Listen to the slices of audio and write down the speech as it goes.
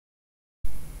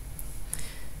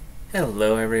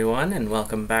Hello everyone and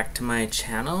welcome back to my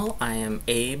channel. I am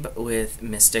Abe with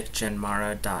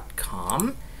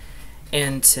MysticGenmara.com,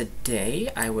 and today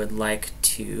I would like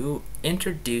to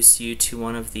introduce you to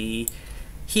one of the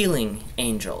healing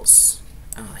angels.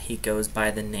 He goes by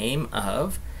the name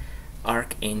of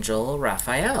Archangel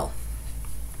Raphael.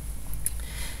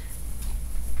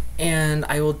 And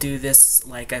I will do this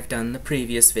like I've done the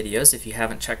previous videos. If you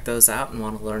haven't checked those out and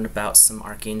want to learn about some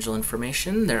Archangel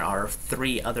information, there are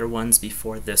 3 other ones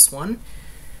before this one.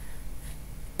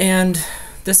 And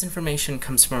this information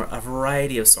comes from a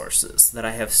variety of sources that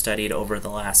I have studied over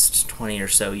the last 20 or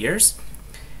so years.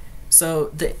 So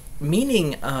the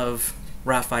meaning of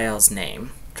Raphael's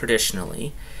name,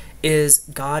 traditionally, is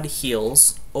God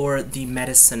heals, or the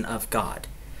medicine of God.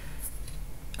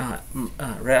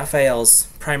 Raphael's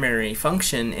primary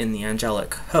function in the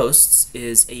angelic hosts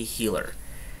is a healer.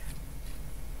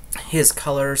 His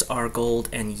colors are gold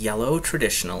and yellow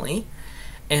traditionally,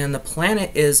 and the planet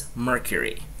is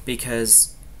Mercury,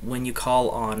 because when you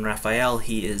call on Raphael,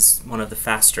 he is one of the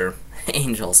faster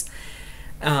angels.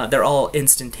 They're all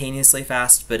instantaneously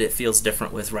fast, but it feels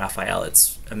different with Raphael.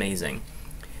 It's amazing.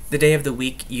 The day of the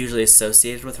week usually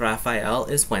associated with Raphael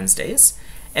is Wednesdays,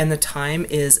 and the time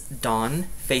is dawn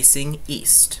facing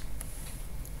east.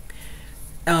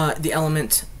 The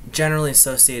element generally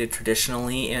associated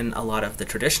traditionally in a lot of the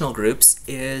traditional groups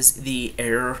is the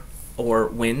air or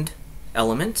wind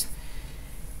element.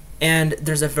 And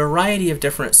there's a variety of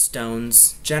different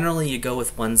stones. Generally you go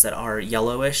with ones that are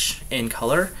yellowish in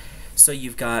color. So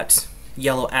you've got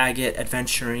yellow agate,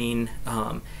 aventurine,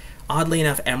 oddly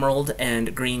enough emerald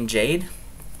and green jade,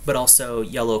 but also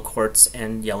yellow quartz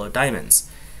and yellow diamonds.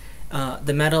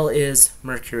 The metal is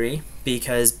mercury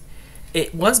because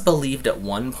it was believed at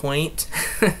one point,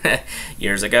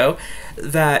 years ago,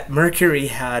 that mercury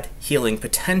had healing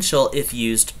potential if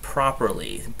used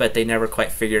properly, but they never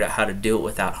quite figured out how to do it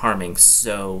without harming,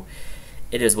 so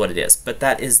it is what it is. But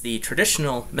that is the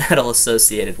traditional metal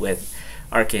associated with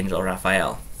Archangel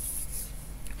Raphael.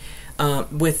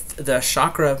 With the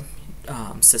chakra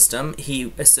system,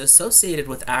 he is associated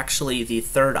with actually the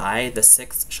third eye, the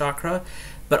 6th chakra,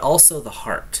 but also the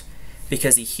heart,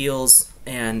 because he heals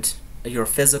and your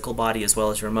physical body as well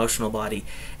as your emotional body,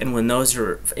 and when those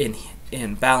are in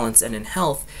balance and in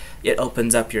health, it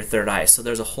opens up your third eye. So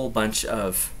there's a whole bunch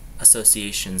of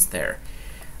associations there.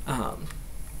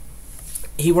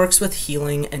 He works with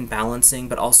healing and balancing,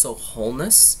 but also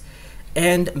wholeness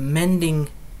and mending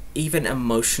even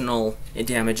emotional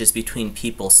damages between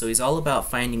people. So he's all about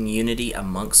finding unity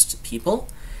amongst people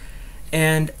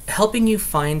and helping you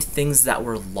find things that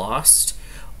were lost,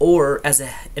 or as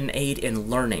an aid in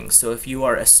learning. So if you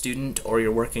are a student or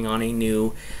you're working on a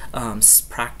new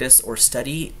practice or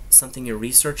study, something you're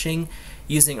researching,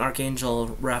 using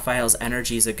Archangel Raphael's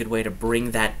energy is a good way to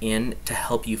bring that in to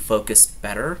help you focus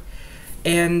better.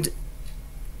 And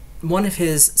one of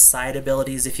his side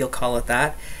abilities, if you'll call it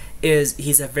that, is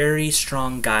he's a very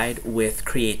strong guide with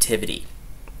creativity.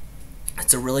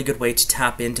 It's a really good way to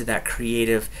tap into that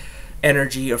creative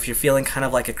energy, or if you're feeling kind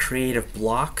of like a creative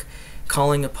block,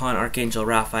 calling upon Archangel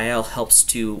Raphael helps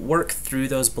to work through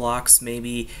those blocks,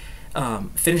 maybe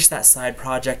finish that side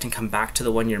project and come back to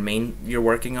the one you're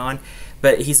working on.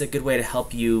 But he's a good way to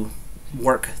help you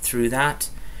work through that.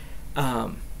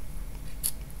 And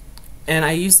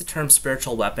I use the term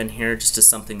spiritual weapon here just as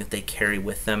something that they carry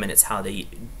with them, and it's how they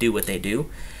do what they do.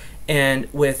 And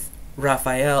with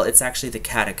Raphael, it's actually the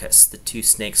catechus, the 2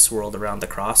 snakes swirled around the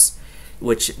cross,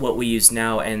 which what we use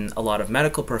now in a lot of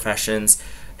medical professions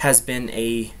has been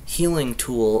a healing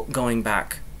tool going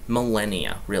back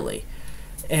millennia, really.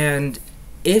 And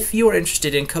if you are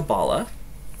interested in Kabbalah,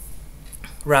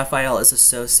 Raphael is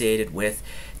associated with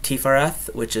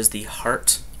Tifereth, which is the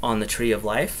heart on the tree of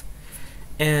life,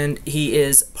 and he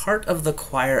is part of the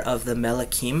choir of the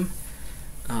Melachim.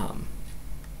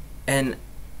 And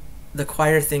the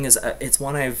choir thing is, it's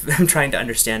one I'm trying to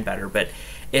understand better, but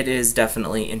it is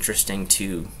definitely interesting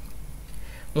to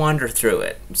wander through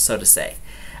it, so to say.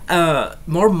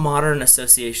 More modern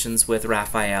associations with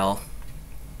Raphael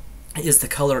is the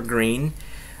color green,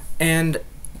 and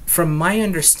from my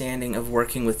understanding of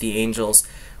working with the angels,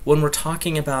 when we're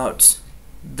talking about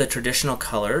the traditional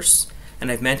colors,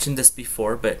 and I've mentioned this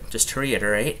before, but just to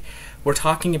reiterate, we're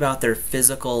talking about their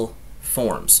physical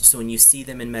forms. So when you see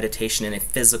them in meditation in a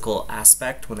physical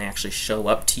aspect, when they actually show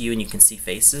up to you and you can see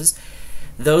faces,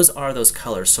 those are those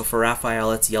colors. So for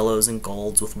Raphael, it's yellows and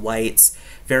golds with whites,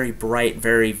 very bright,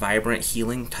 very vibrant,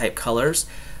 healing type colors.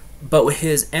 But with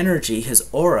his energy, his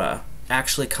aura,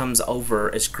 actually comes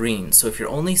over as green. So if you're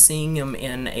only seeing him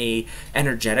in a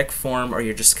energetic form, or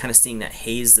you're just kind of seeing that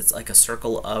haze that's like a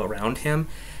circle around him,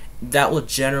 that will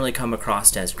generally come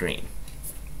across as green.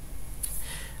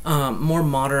 More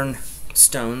modern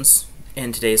stones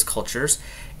in today's cultures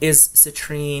is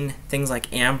citrine, things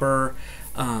like amber,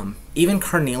 even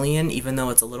carnelian. Even though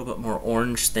it's a little bit more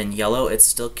orange than yellow, it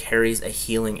still carries a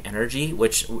healing energy,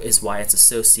 which is why it's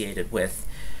associated with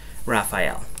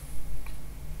Raphael.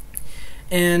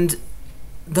 And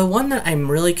the one that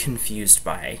I'm really confused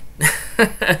by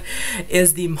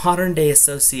is the modern day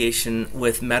association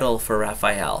with metal for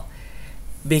Raphael,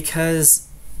 because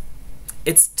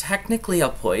it's technically a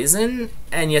poison,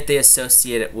 and yet they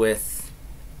associate it with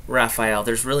Raphael.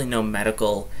 There's really no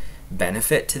medical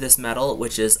benefit to this metal,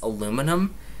 which is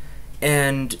aluminum,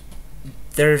 and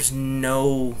there's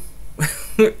no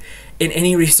in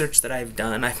any research that I've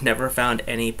done, I've never found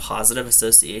any positive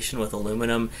association with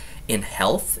aluminum in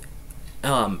health.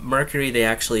 Mercury, they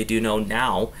actually do know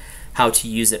now how to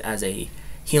use it as a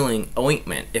healing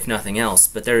ointment, if nothing else,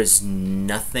 but there is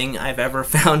nothing I've ever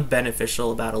found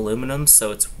beneficial about aluminum,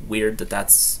 so it's weird that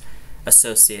that's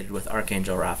associated with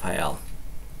Archangel Raphael.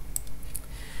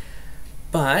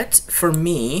 But for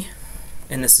me,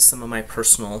 and this is some of my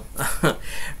personal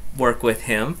work with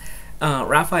him,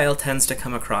 Raphael tends to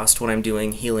come across when I'm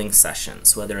doing healing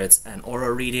sessions, whether it's an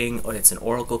aura reading, or it's an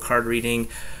oracle card reading,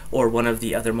 or one of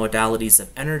the other modalities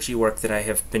of energy work that I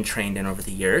have been trained in over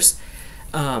the years.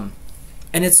 And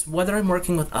it's whether I'm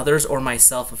working with others or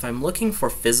myself. If I'm looking for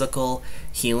physical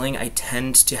healing, I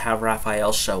tend to have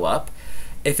Raphael show up.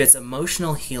 If it's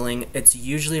emotional healing, it's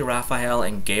usually Raphael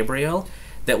and Gabriel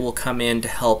that will come in to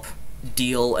help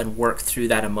deal and work through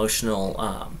that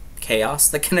emotional chaos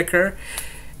that can occur.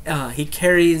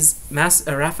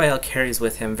 Raphael carries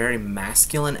with him very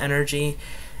masculine energy,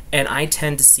 and I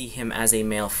tend to see him as a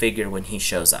male figure when he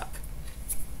shows up.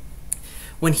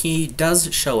 When he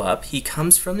does show up, he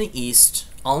comes from the east,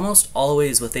 almost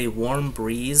always with a warm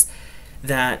breeze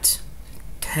that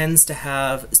tends to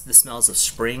have the smells of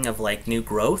spring, of like new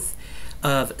growth,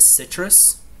 of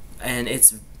citrus, and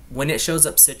when it shows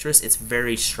up citrus, it's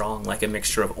very strong, like a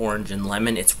mixture of orange and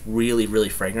lemon. It's really, really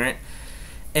fragrant.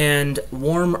 And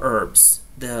warm herbs,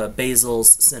 the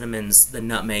basils, cinnamons, the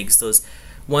nutmegs, those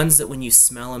ones that when you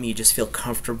smell them, you just feel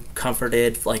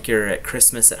comforted, like you're at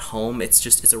Christmas at home.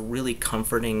 It's a really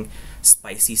comforting,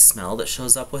 spicy smell that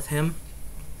shows up with him.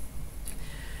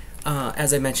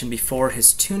 As I mentioned before,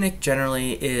 his tunic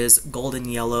generally is golden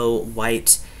yellow,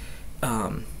 white,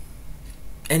 and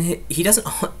he doesn't.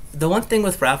 The one thing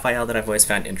with Raphael that I've always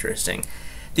found interesting,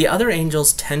 the other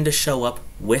angels tend to show up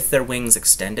with their wings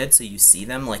extended, so you see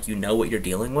them, like you know what you're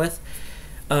dealing with.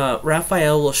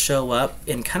 Raphael will show up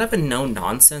in kind of a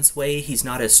no-nonsense way. He's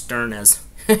not as stern as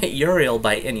Uriel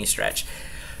by any stretch,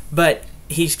 but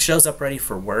he shows up ready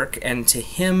for work, and to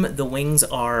him the wings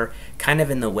are kind of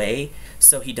in the way,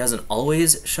 so he doesn't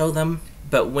always show them,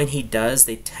 but when he does,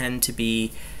 they tend to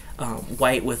be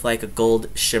white with like a gold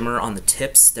shimmer on the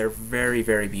tips. They're very,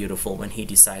 very beautiful when he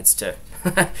decides to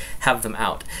have them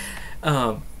out.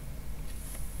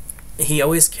 He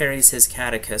always carries his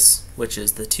catechus, which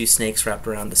is the two snakes wrapped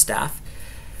around the staff,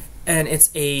 and it's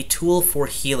a tool for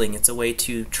healing. It's a way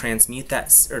to transmute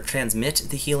that, or transmit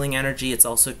the healing energy. It's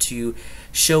also to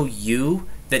show you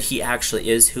that he actually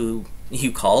is who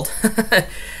you called.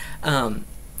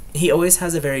 He always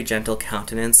has a very gentle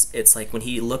countenance. It's like when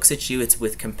he looks at you, it's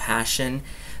with compassion.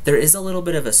 There is a little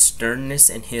bit of a sternness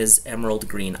in his emerald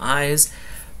green eyes,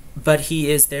 but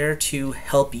he is there to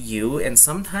help you, and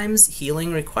sometimes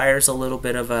healing requires a little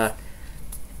bit of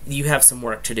you have some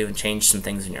work to do and change some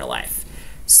things in your life.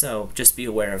 So just be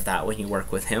aware of that when you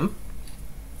work with him.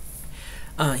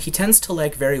 He tends to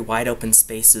like very wide open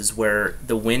spaces where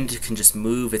the wind can just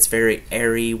move. It's very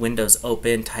airy, windows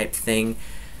open type thing.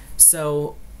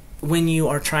 So when you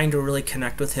are trying to really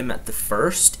connect with him at the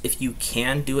first, if you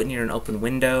can, do it near an open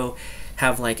window,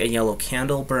 have like a yellow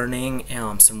candle burning,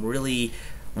 some really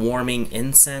warming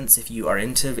incense if you are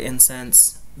into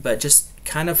incense, but just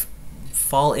kind of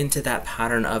fall into that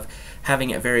pattern of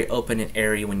having it very open and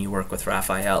airy when you work with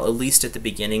Raphael, at least at the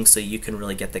beginning, so you can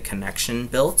really get the connection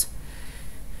built.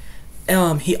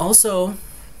 He also,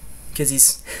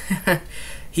 because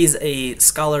he's a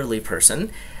scholarly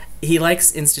person, he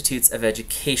likes institutes of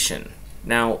education.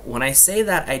 Now, when I say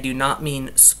that, I do not mean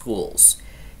schools.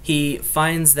 He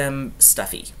finds them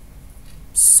stuffy.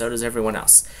 So does everyone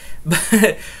else.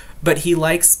 But he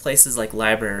likes places like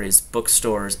libraries,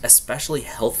 bookstores, especially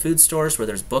health food stores where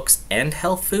there's books and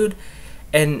health food.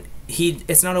 And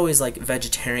it's not always like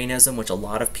vegetarianism, which a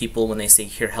lot of people, when they say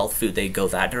hear health food, they go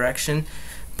that direction.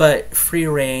 but free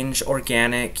range,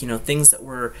 organic, things that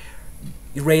were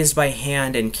raised by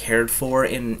hand and cared for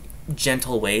in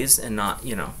gentle ways and not,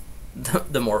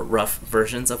 the more rough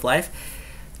versions of life.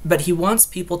 But he wants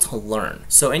people to learn.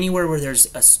 So anywhere where there's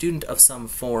a student of some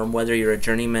form, whether you're a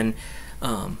journeyman,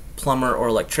 plumber, or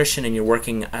electrician, and you're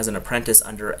working as an apprentice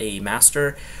under a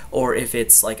master, or if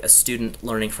it's like a student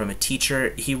learning from a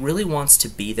teacher, he really wants to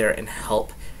be there and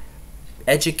help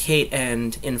educate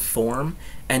and inform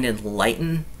and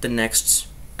enlighten the next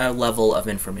level of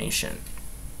information.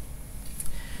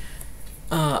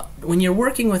 When you're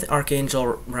working with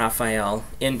Archangel Raphael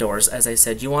indoors, as I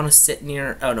said, you want to sit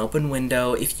near an open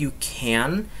window. If you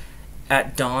can,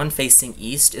 at dawn facing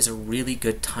east is a really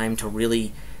good time to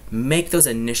really make those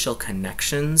initial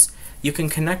connections. You can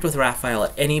connect with Raphael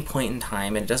at any point in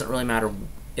time, and it doesn't really matter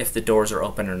if the doors are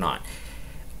open or not.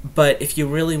 But if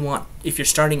you're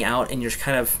starting out and you're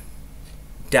kind of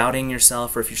doubting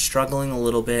yourself, or if you're struggling a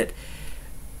little bit,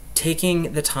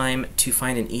 taking the time to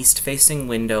find an east-facing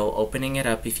window, opening it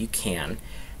up if you can,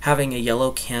 having a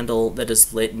yellow candle that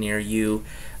is lit near you,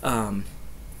 have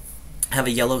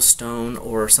a yellow stone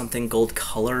or something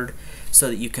gold-colored so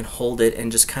that you can hold it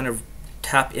and just kind of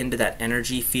tap into that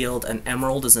energy field. An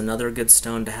emerald is another good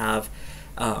stone to have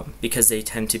because they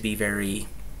tend to be very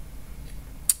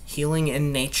healing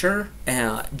in nature,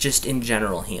 just in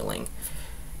general healing.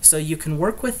 So you can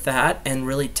work with that and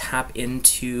really tap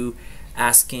into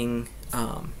asking,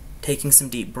 taking some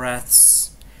deep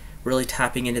breaths, really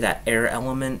tapping into that air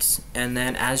element, and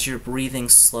then as you're breathing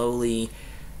slowly,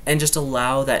 and just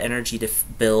allow that energy to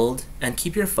build, and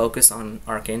keep your focus on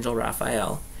Archangel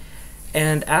Raphael,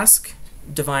 and ask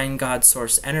Divine God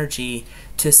Source Energy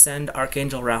to send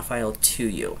Archangel Raphael to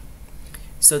you,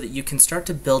 so that you can start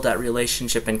to build that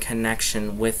relationship and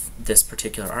connection with this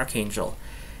particular archangel.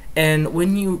 And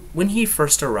when he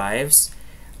first arrives,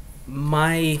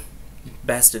 my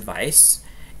best advice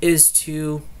is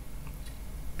to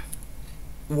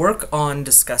work on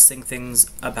discussing things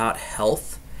about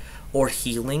health or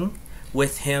healing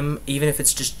with him, even if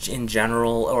it's just in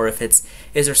general, or if it's,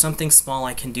 is there something small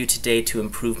I can do today to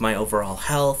improve my overall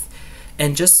health,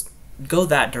 and just go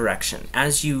that direction.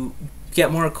 As you get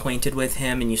more acquainted with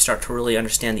him and you start to really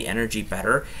understand the energy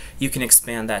better, you can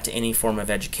expand that to any form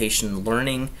of education,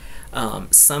 learning,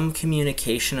 some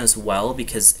communication as well,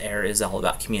 because air is all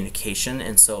about communication,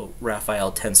 and so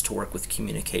Raphael tends to work with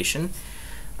communication.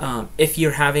 If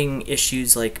you're having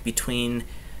issues like between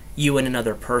you and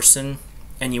another person,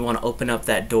 and you want to open up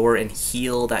that door and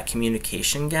heal that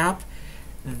communication gap,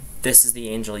 this is the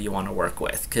angel you want to work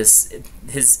with, because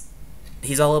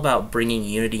he's all about bringing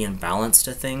unity and balance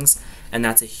to things, and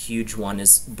that's a huge one,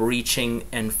 is breaching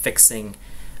and fixing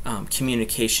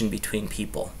communication between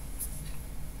people.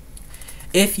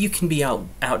 If you can be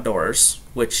outdoors,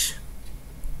 which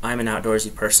I'm an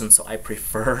outdoorsy person, so I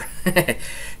prefer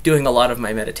doing a lot of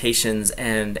my meditations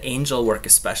and angel work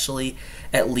especially,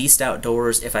 at least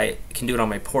outdoors. If I can do it on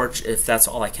my porch, if that's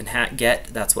all I can get,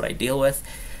 that's what I deal with.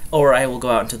 Or I will go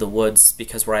out into the woods,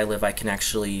 because where I live I can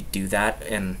actually do that.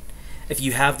 And if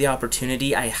you have the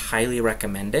opportunity, I highly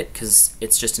recommend it, because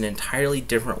it's just an entirely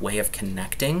different way of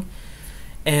connecting.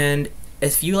 And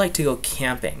if you like to go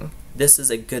camping, this is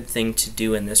a good thing to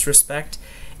do in this respect,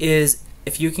 is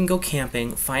if you can go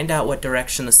camping, find out what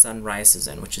direction the sun rises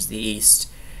in, which is the east,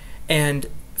 and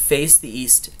face the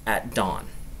east at dawn.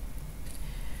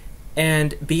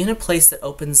 And be in a place that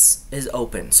is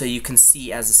open, so you can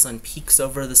see as the sun peeks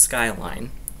over the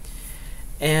skyline.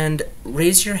 And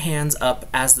raise your hands up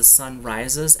as the sun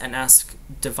rises and ask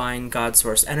Divine God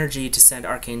Source Energy to send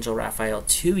Archangel Raphael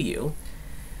to you.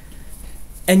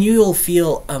 And you will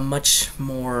feel a much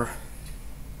more,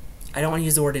 I don't want to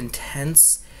use the word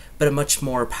intense, but a much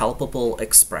more palpable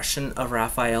expression of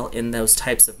Raphael in those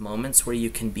types of moments where you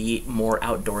can be more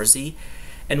outdoorsy.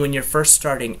 And when you're first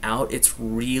starting out, it's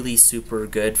really super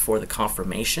good for the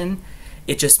confirmation.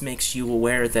 It just makes you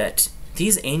aware that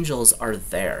these angels are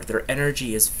there. Their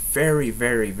energy is very,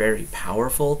 very, very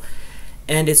powerful,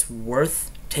 and it's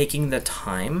worth taking the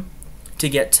time to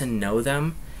get to know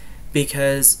them,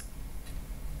 because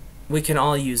we can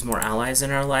all use more allies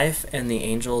in our life, and the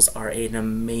angels are an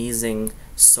amazing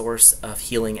source of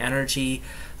healing energy,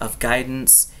 of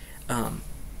guidance.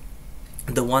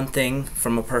 The one thing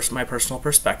from my personal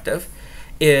perspective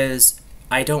is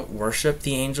I don't worship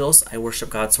the angels. I worship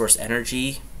God Source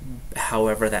Energy,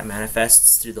 however that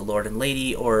manifests through the Lord and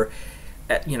Lady, or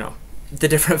the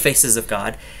different faces of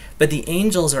God. But the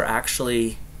angels are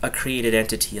actually a created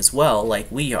entity as well,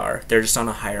 like we are. They're just on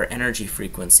a higher energy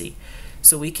frequency.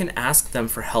 So we can ask them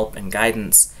for help and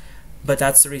guidance But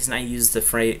that's the reason I use the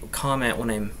phrase comment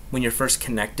when you're first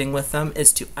connecting with them,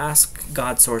 is to ask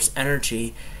God source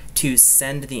energy to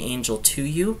send the angel to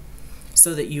you,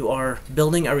 so that you are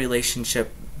building a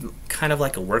relationship, kind of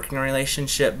like a working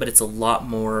relationship, but it's a lot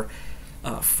more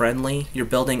friendly. You're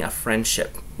building a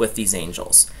friendship with these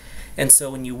angels. And so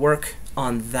when you work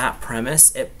on that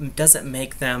premise, it doesn't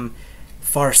make them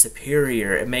far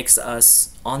superior. It makes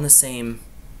us on the same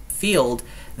field.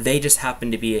 They just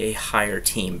happen to be a higher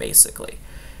team, basically.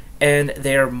 And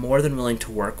they are more than willing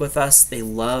to work with us. They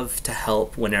love to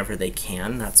help whenever they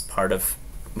can. That's part of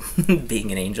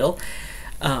being an angel.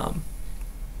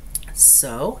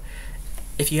 So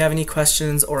if you have any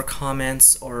questions or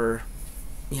comments or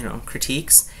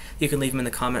critiques, you can leave them in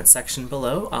the comment section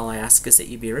below. All I ask is that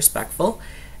you be respectful.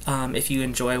 If you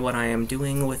enjoy what I am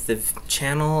doing with the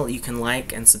channel, you can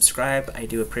like and subscribe. I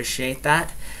do appreciate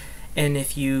that. And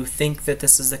if you think that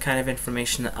this is the kind of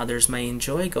information that others may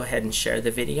enjoy, go ahead and share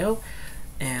the video.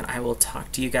 And I will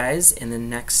talk to you guys in the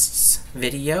next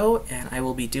video. And I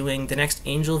will be doing, the next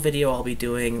angel video I'll be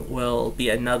doing will be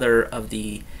another of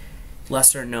the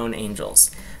lesser known angels.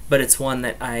 But it's one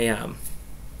that I've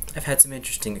had some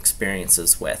interesting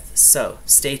experiences with. So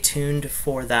stay tuned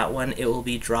for that one. It will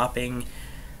be dropping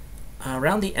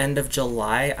around the end of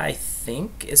July, I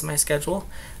think, is my schedule.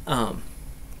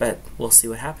 But we'll see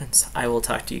what happens. I will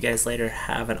talk to you guys later.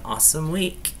 Have an awesome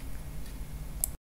week.